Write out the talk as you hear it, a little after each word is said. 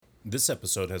This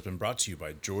episode has been brought to you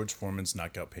by George Foreman's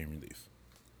Knockout Pain Relief.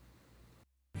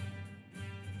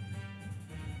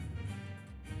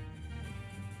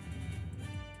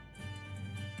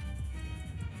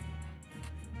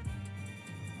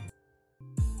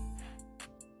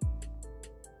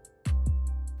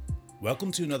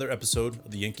 Welcome to another episode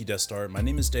of the Yankee Death Star. My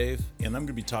name is Dave, and I'm going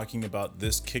to be talking about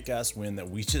this kick-ass win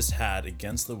that we just had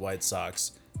against the White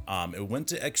Sox. It went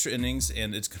to extra innings,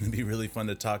 and it's going to be really fun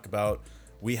to talk about.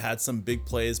 We had some big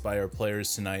plays by our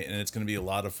players tonight, and it's going to be a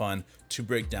lot of fun to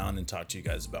break down and talk to you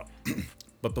guys about.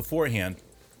 But beforehand,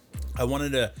 I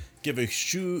wanted to give a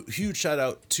huge shout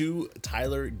out to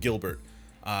Tyler Gilbert.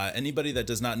 Anybody that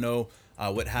does not know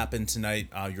what happened tonight,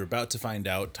 you're about to find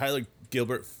out. Tyler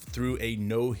Gilbert threw a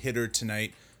no-hitter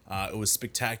tonight. It was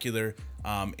spectacular.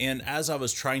 And as I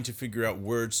was trying to figure out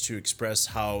words to express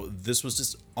how this was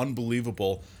just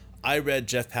unbelievable, I read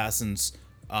Jeff Passan's,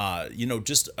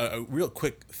 just a real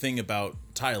quick thing about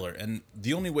Tyler. And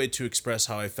the only way to express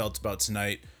how I felt about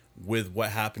tonight with what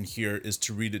happened here is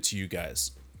to read it to you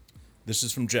guys. This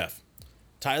is from Jeff.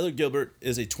 Tyler Gilbert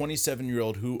is a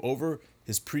 27-year-old who, over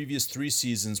his previous 3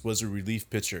 seasons, was a relief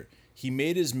pitcher. He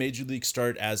made his major league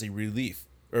start as a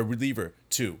reliever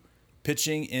too,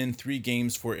 pitching in 3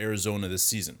 games for Arizona this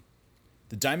season.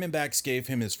 The Diamondbacks gave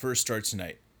him his first start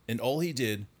tonight, and all he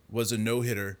did was a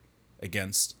no-hitter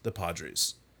against the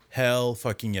Padres. Hell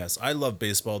fucking yes. I love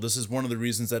baseball. This is one of the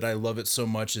reasons that I love it so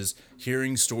much, is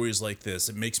hearing stories like this.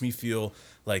 It makes me feel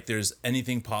like there's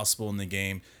anything possible in the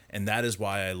game, and that is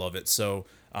why I love it. So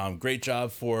great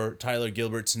job for Tyler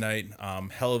Gilbert tonight.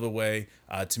 Hell of a way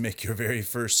to make your very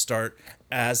first start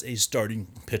as a starting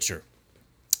pitcher.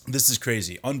 This is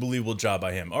crazy. Unbelievable job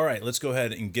by him. All right, let's go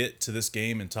ahead and get to this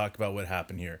game and talk about what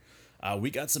happened here.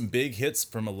 We got some big hits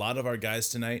from a lot of our guys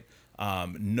tonight.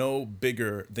 No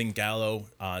bigger than Gallo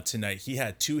tonight. He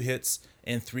had 2 hits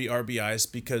and 3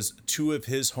 RBIs because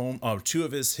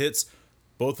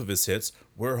both of his hits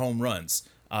were home runs.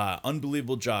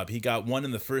 Unbelievable job. He got 1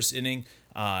 in the first inning,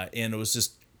 and it was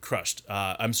just crushed.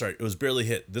 It was barely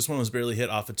hit. This one was barely hit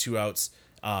off of 2 outs,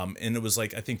 and it was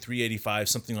like, I think 385,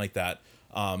 something like that,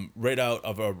 right out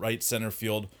of a right center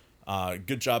field.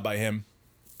 Good job by him.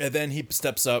 And then he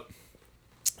steps up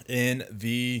in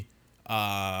the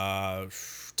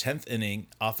 10th inning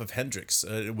off of Hendricks.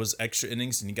 It was extra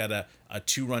innings, and he got a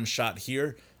 2-run shot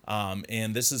here.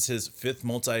 And this is his 5th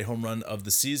multi-home run of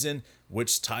the season,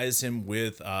 which ties him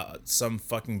with some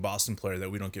fucking Boston player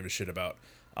that we don't give a shit about.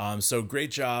 So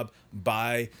great job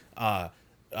by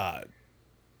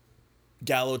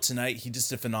Gallo tonight. He just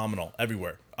did phenomenal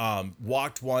everywhere.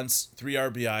 Walked once, 3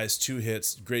 RBIs, 2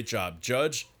 hits. Great job.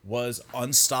 Judge was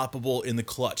unstoppable in the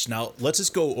clutch. Now, let's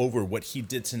just go over what he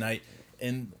did tonight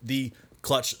in the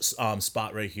clutch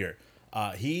spot right here.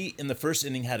 He, in the first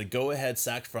inning, had a go-ahead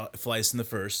sacrifice fly in the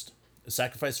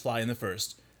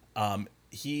first.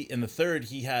 He, in the third,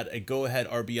 he had a go-ahead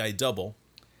RBI double.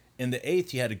 In the 8th,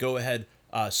 he had a go-ahead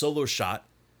solo shot.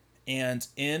 And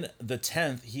in the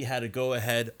 10th, he had a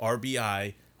go-ahead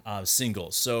RBI single.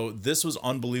 So this was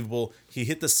unbelievable. He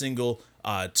hit the single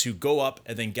to go up,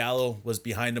 and then Gallo was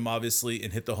behind him, obviously,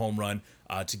 and hit the home run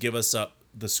to give us up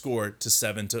the score to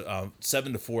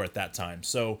 7-4 at that time.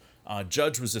 So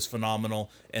Judge was just phenomenal.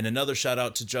 And another shout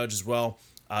out to Judge as well.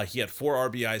 He had 4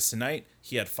 RBIs tonight.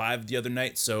 He had 5 the other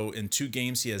night. So in 2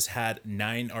 games, he has had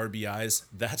 9 RBIs.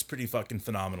 That's pretty fucking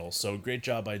phenomenal. So great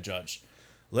job by Judge.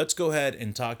 Let's go ahead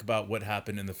and talk about what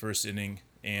happened in the first inning.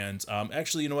 And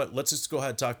actually, you know what? Let's just go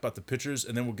ahead and talk about the pitchers,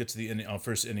 and then we'll get to the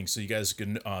first inning so you guys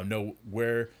can know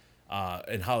where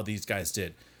and how these guys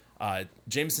did.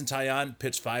 Jameson Taillon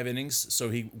pitched 5 innings, so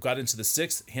he got into the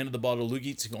 6th, handed the ball to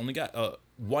Loogie. He only got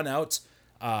 1 out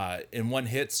and 1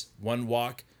 hit, 1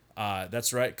 walk.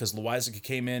 That's right, because Loizica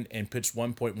came in and pitched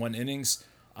 1.1 innings,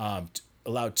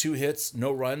 allowed 2 hits,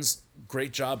 no runs.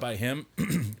 Great job by him.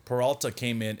 Peralta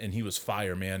came in, and he was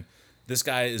fire, man. This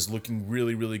guy is looking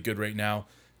really, really good right now.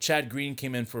 Chad Green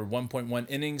came in for 1.1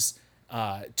 innings,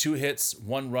 2 hits,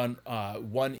 1 run,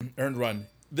 1 earned run.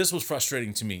 This was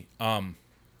frustrating to me.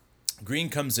 Green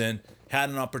comes in, had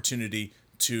an opportunity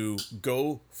to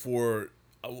go for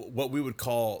what we would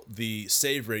call the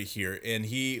save rate here, and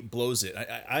he blows it.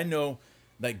 I know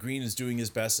that Green is doing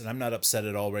his best, and I'm not upset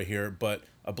at all right here, but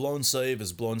a blown save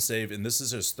is blown save, and this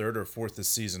is his 3rd or 4th this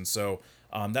season, so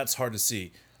that's hard to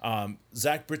see.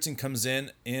 Zach Britton comes in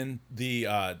the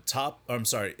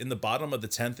in the bottom of the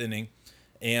 10th inning,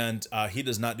 and he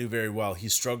does not do very well. He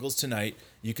struggles tonight.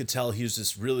 You could tell he was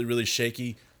just really, really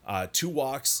shaky. 2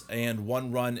 walks and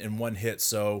 1 run and 1 hit,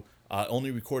 so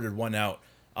only recorded 1 out.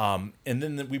 And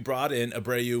then we brought in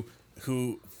Abreu,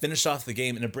 who finish off the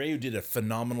game. And Abreu did a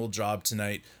phenomenal job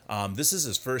tonight. This is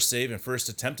his first save and first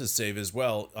attempted save as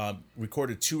well.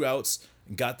 Recorded 2 outs,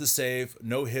 got the save,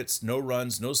 no hits, no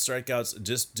runs, no strikeouts,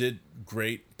 just did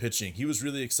great pitching. He was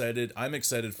really excited. I'm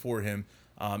excited for him.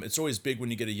 It's always big when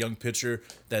you get a young pitcher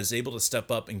that is able to step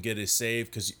up and get a save,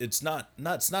 because it's not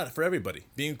for everybody.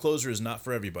 Being a closer is not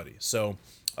for everybody. So,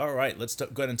 all right, let's go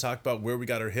ahead and talk about where we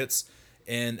got our hits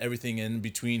and everything in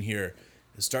between here.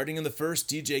 Starting in the first,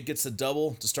 DJ gets a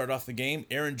double to start off the game.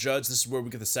 Aaron Judge, this is where we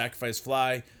get the sacrifice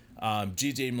fly.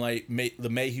 DJ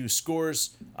LeMahieu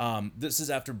scores. This is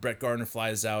after Brett Gardner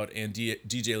flies out and DJ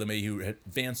LeMahieu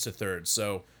advanced to third.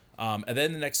 So, and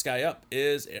then the next guy up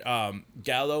is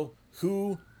Gallo,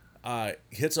 who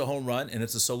hits a home run, and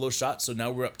it's a solo shot. So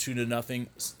now we're up 2-0,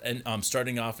 and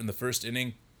starting off in the first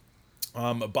inning.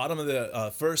 Bottom of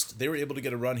the first, they were able to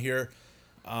get a run here.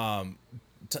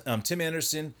 Tim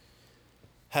Anderson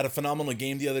had a phenomenal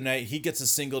game the other night. He gets a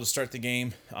single to start the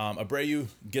game. Abreu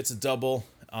gets a double.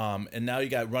 And now you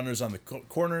got runners on the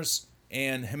corners,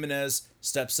 and Jimenez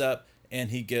steps up and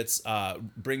he gets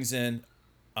brings in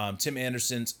Tim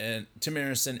Anderson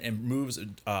and moves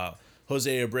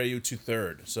Jose Abreu to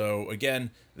third. So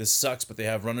again, this sucks, but they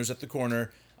have runners at the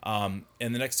corner. And the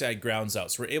next guy grounds out.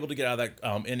 So we're able to get out of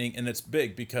that inning, and it's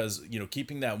big because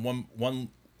keeping that one run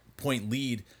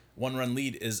lead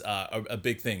is a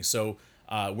big thing. So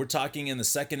we're talking in the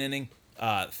second inning,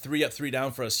 3 up, 3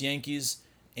 down for us Yankees,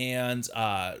 and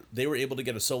they were able to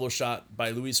get a solo shot by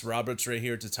Luis Roberts right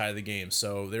here to tie the game.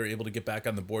 So they were able to get back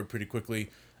on the board pretty quickly.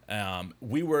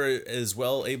 We were as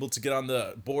well able to get on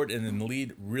the board and in the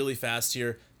lead really fast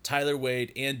here. Tyler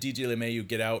Wade and DJ LeMahieu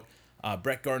get out.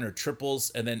 Brett Gardner triples,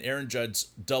 and then Aaron Judge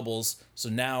doubles. So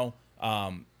now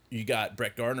you got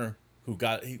Brett Gardner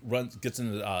gets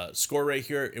in the score right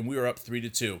here, and we were up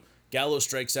 3-2. Gallo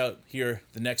strikes out here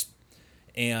the next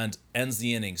and ends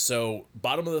the inning. So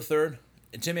bottom of the third,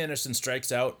 Tim Anderson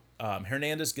strikes out.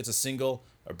 Hernandez gets a single.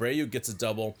 Abreu gets a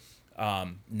double.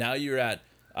 Now you're at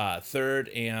third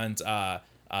and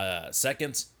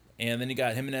second, and then you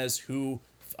got Jimenez, who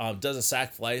does a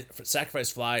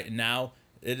sacrifice fly, and now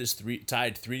it is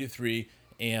tied 3-3,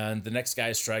 and the next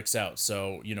guy strikes out.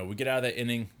 So we get out of that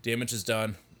inning. Damage is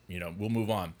done. We'll move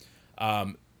on.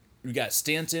 We got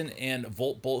Stanton and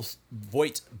Voit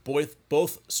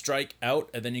both strike out,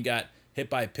 and then you got hit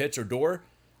by a pitch or door,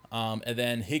 and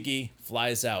then Higgy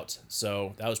flies out.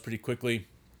 So that was pretty quickly.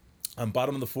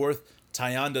 Bottom of the fourth,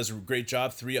 Taillon does a great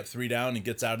job, 3 up, 3 down, and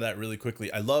gets out of that really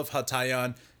quickly. I love how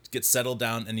Taillon gets settled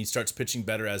down and he starts pitching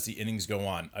better as the innings go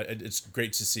on. It's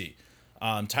great to see.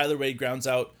 Tyler Wade grounds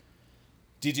out,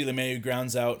 DJ LeMahieu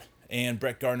grounds out, and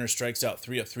Brett Gardner strikes out,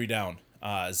 3 up, 3 down.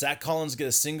 Zach Collins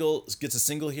gets a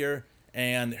single here,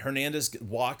 and Hernandez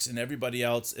walks, and everybody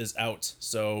else is out.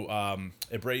 So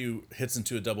Abreu hits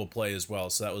into a double play as well,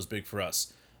 so that was big for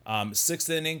us. Sixth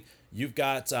inning, you've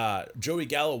got Joey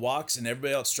Gallo walks, and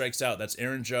everybody else strikes out. That's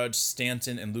Aaron Judge,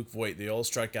 Stanton, and Luke Voit. They all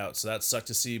strike out, so that sucked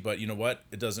to see, but you know what?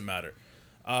 It doesn't matter.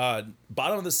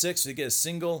 Bottom of the sixth, we get a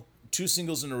single, 2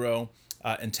 singles in a row,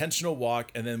 intentional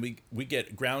walk, and then we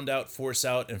get ground out, force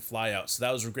out, and fly out. So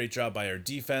that was a great job by our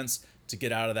defense to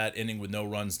get out of that inning with no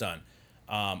runs done.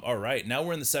 All right, now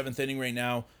we're in the 7th inning right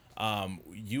now.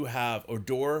 You have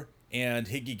Odor and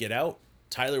Higgy get out.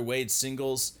 Tyler Wade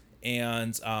singles,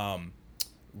 and DJ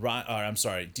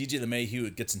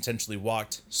LeMahieu gets intentionally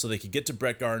walked so they could get to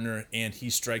Brett Gardner, and he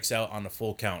strikes out on a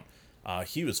full count.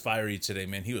 He was fiery today,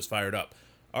 man. He was fired up.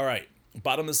 All right,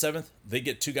 bottom of the 7th, they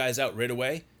get 2 guys out right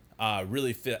away.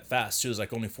 Really fast too. It was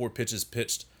like only 4 pitches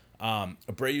pitched.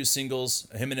 Abreu singles,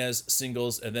 Jimenez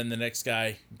singles, and then the next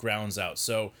guy grounds out.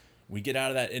 So we get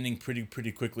out of that inning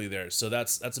pretty quickly there. So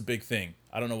that's a big thing.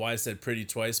 I don't know why I said pretty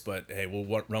twice, but hey,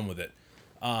 we'll run with it.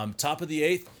 Top of the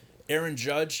 8th, Aaron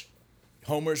Judge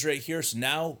homers right here. So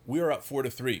now we are up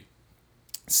 4-3.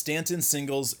 Stanton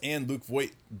singles, and Luke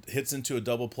Voit hits into a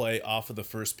double play off of the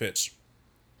first pitch.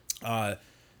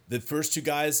 The first 2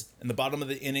 guys in the bottom of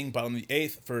the inning, bottom of the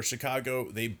 8th for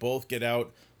Chicago, they both get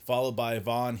out, followed by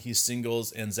Vaughn, he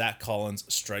singles, and Zach Collins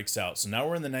strikes out. So now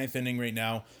we're in the 9th inning right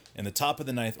now. In the top of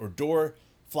the 9th, Odor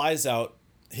flies out,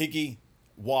 Higgy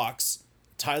walks,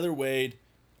 Tyler Wade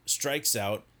strikes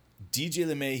out, DJ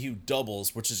LeMahieu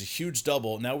doubles, which is a huge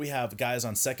double. Now we have guys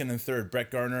on second and third.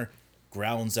 Brett Gardner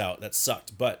grounds out. That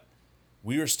sucked, but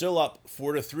we were still up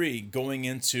 4-3 going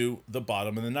into the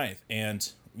bottom of the 9th. And,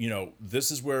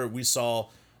 this is where we saw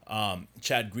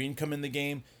Chad Green come in the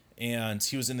game, and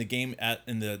he was in the game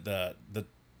in the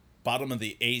bottom of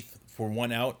the 8th for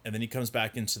 1 out, and then he comes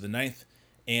back into the 9th,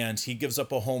 and he gives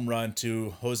up a home run to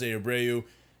Jose Abreu,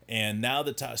 and now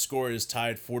the score is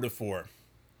tied 4-4.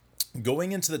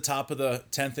 Going into the top of the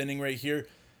 10th inning right here,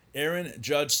 Aaron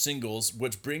Judge singles,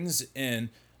 which brings in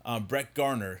Brett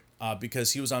Garner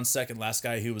because he was on second, last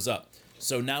guy who was up.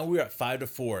 So now we're at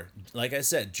 5-4. Like I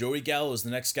said, Joey Gallo is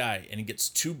the next guy, and he gets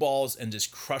 2 balls and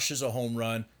just crushes a home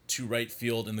run to right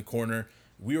field in the corner.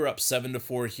 We were up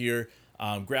 7-4 here.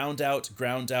 Ground out,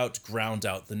 ground out, ground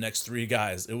out. The next 3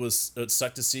 guys. It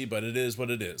sucked to see, but it is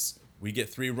what it is. We get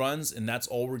 3 runs, and that's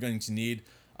all we're going to need.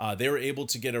 They were able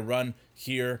to get a run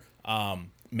here,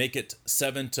 make it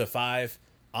 7-5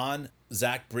 on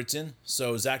Zach Britton.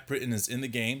 So Zach Britton is in the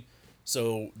game.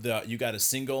 So you got a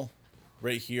single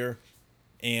right here,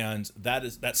 and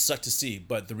that sucked to see.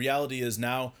 But the reality is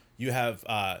now you have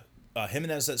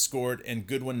Jimenez that scored and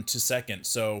Goodwin to second.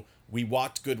 So we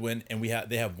walked Goodwin, and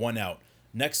they have 1 out.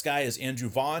 Next guy is Andrew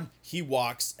Vaughn. He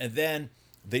walks, and then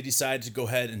they decide to go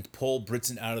ahead and pull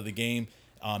Britton out of the game.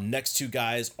 Next 2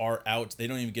 guys are out. They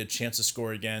don't even get a chance to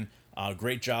score again.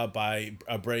 Great job by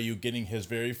Abreu getting his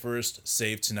very first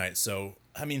save tonight. So,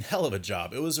 I mean, hell of a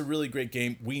job. It was a really great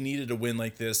game. We needed a win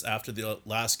like this after the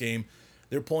last game.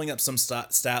 They're pulling up some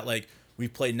stat like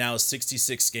we've played now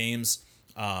 66 games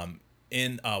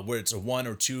in where it's a 1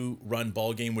 or 2 run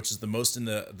ball game, which is the most in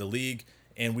the league.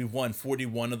 And we've won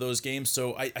 41 of those games.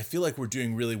 So I feel like we're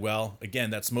doing really well.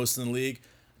 Again, that's most in the league.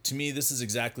 To me, this is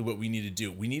exactly what we need to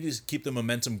do. We need to keep the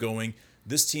momentum going.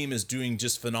 This team is doing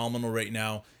just phenomenal right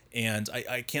now. And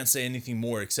I can't say anything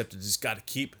more except to just got to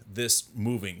keep this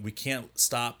moving. We can't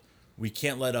stop. We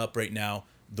can't let up right now.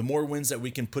 The more wins that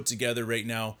we can put together right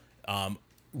now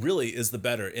really is the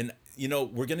better. And,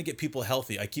 we're going to get people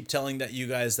healthy. I keep telling you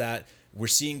guys that we're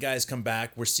seeing guys come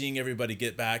back. We're seeing everybody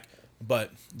get back.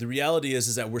 But the reality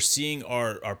is that we're seeing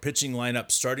our pitching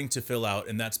lineup starting to fill out,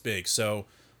 and that's big. So,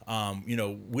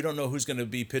 we don't know who's going to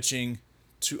be pitching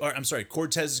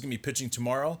Cortez is going to be pitching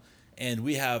tomorrow, and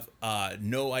we have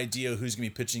no idea who's going to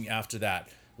be pitching after that.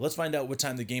 Let's find out what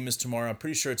time the game is tomorrow. I'm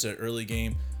pretty sure it's an early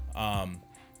game.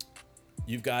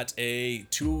 You've got a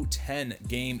 2:10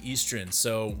 game Eastern,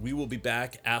 so we will be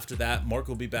back after that. Mark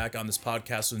will be back on this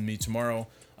podcast with me tomorrow,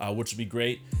 which will be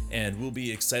great, and we'll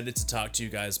be excited to talk to you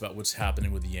guys about what's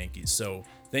happening with the Yankees. So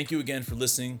thank you again for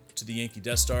listening to the Yankee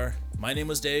Death Star. My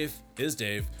name is Dave,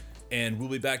 and we'll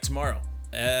be back tomorrow.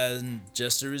 And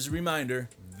just as a reminder,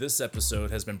 this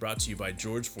episode has been brought to you by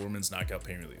George Foreman's Knockout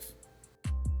Pain Relief.